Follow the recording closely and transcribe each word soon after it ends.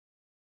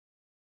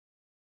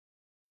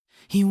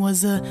He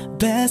was the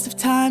best of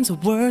times, the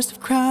worst of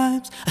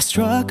crimes. I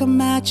struck a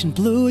match and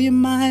blew your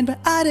mind, but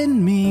I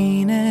didn't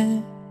mean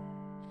it,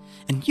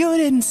 and you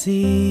didn't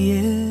see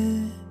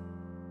it.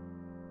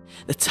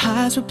 The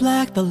ties were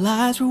black, the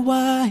lies were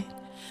white,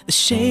 the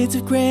shades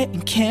of grey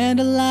and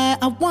candlelight.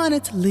 I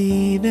wanted to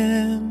leave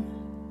him,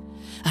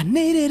 I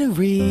needed a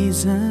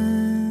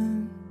reason.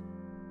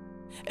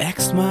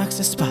 X marks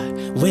the spot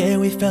where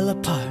we fell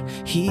apart.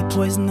 He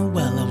poisoned the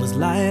well, I was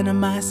lying to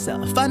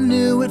myself. I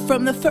knew it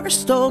from the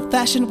first,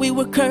 old-fashioned, we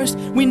were cursed.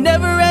 We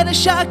never had a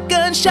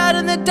shotgun shot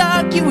in the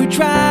dark. You were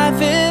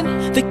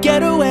driving the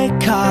getaway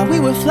car, we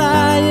were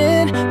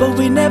flying, but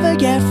we never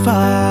get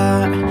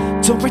far.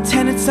 Don't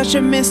pretend it's such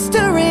a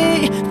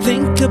mystery.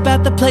 Think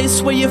about the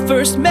place where you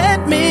first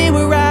met me.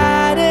 We're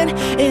riding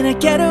in a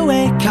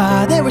getaway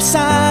car. There were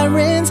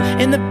sirens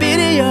in the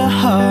beat of your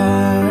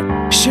heart.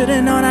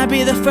 Should've known I'd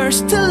be the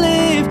first to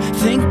leave.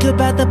 Think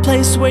about the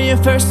place where you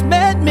first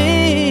met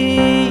me.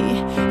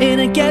 In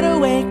a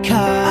getaway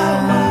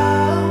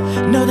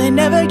car. No, they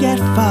never get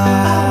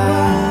far.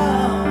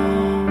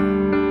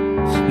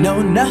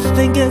 No,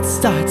 nothing good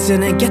starts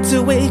in a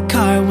getaway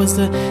car. Was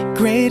the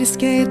great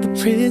escape, the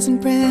prison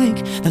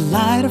break, the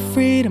light of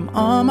freedom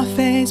on my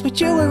face. But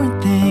you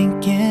weren't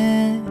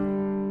thinking,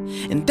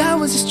 and I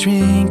was just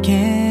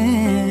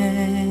drinking.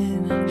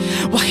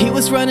 While he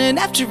was running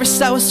after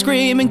us, I was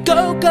screaming,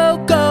 go, go,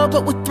 go.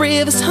 But with three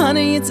of us,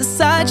 honey, it's a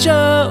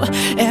sideshow.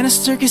 And a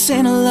circus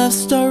ain't a love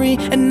story.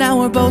 And now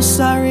we're both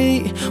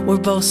sorry, we're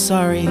both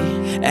sorry.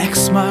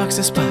 X marks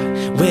the spot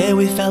where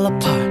we fell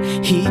apart.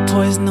 He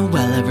poisoned the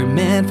well, every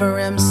man for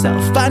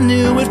himself. I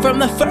knew it from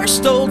the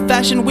first,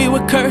 old-fashioned, we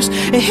were cursed.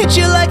 It hit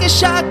you like a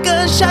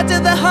shotgun shot to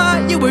the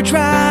heart. You were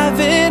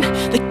driving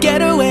the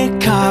getaway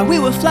car. We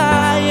were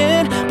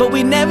flying, but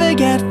we never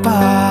get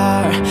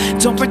far.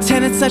 Don't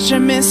pretend it's such a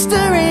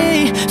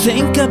mystery.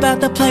 Think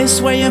about the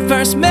place where you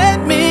first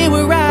met me.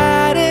 We're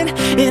riding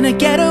in a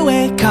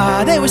getaway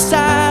car. There were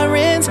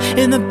sirens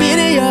in the beat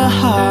of your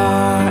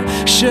heart.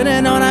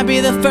 Should've known I'd be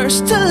the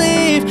first to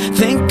leave.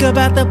 Think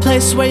about the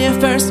place where you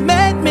first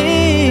met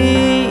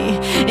me.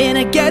 In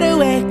a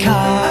getaway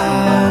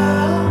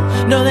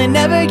car. No, they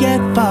never get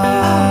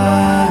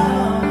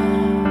far.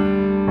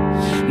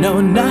 No,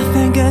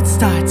 nothing good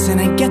starts in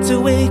a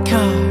getaway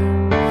car.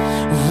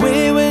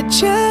 We were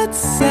jet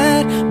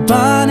set,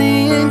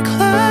 Bonnie and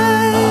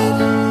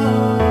Clyde,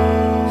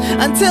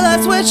 until I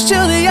switched to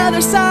the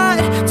other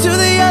side, to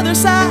the other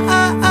side.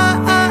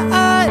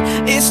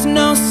 It's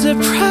no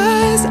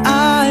surprise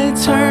I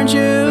turned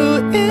you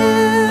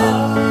in,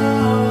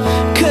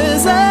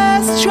 'cause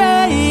us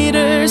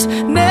traitors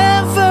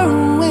never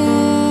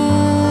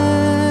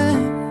win.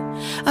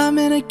 I'm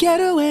in a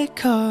getaway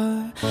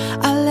car.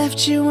 I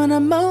left you in a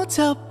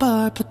motel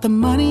bar, put the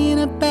money in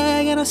a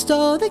bag and I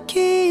stole the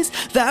keys.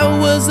 That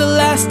was the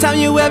last time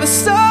you ever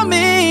saw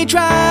me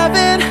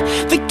driving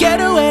the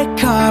getaway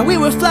car. We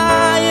were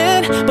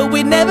flying, but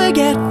we never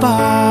get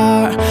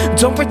far.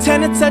 Don't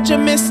pretend it's such a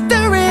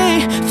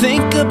mystery.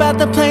 Think about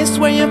the place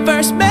where you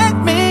first met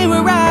me.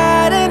 We're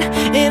riding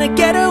in a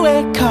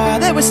getaway car.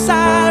 There were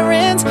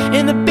sirens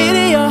in the beat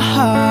of your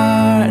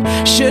heart.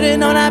 Should've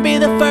known I'd be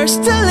the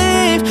first to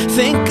leave.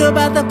 Think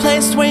about the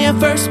place where you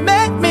first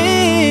met me.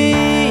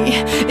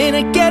 In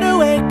a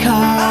getaway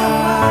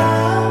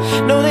car.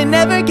 No, they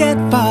never get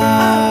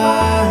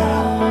far.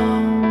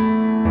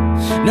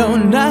 No,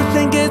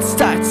 nothing good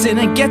starts in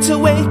a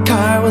getaway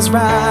car. I was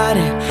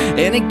riding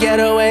in a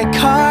getaway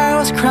car. I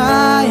was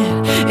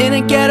crying in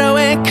a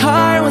getaway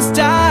car. I was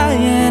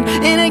dying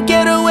in a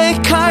getaway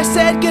car.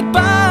 Said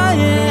goodbye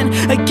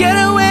in a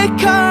getaway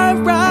car.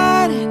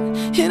 Riding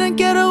in a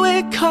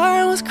getaway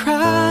car. I was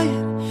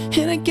crying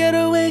in a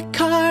getaway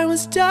car. I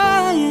was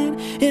dying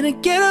in a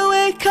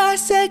getaway car.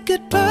 Said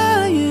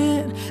goodbye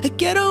in a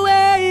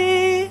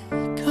getaway.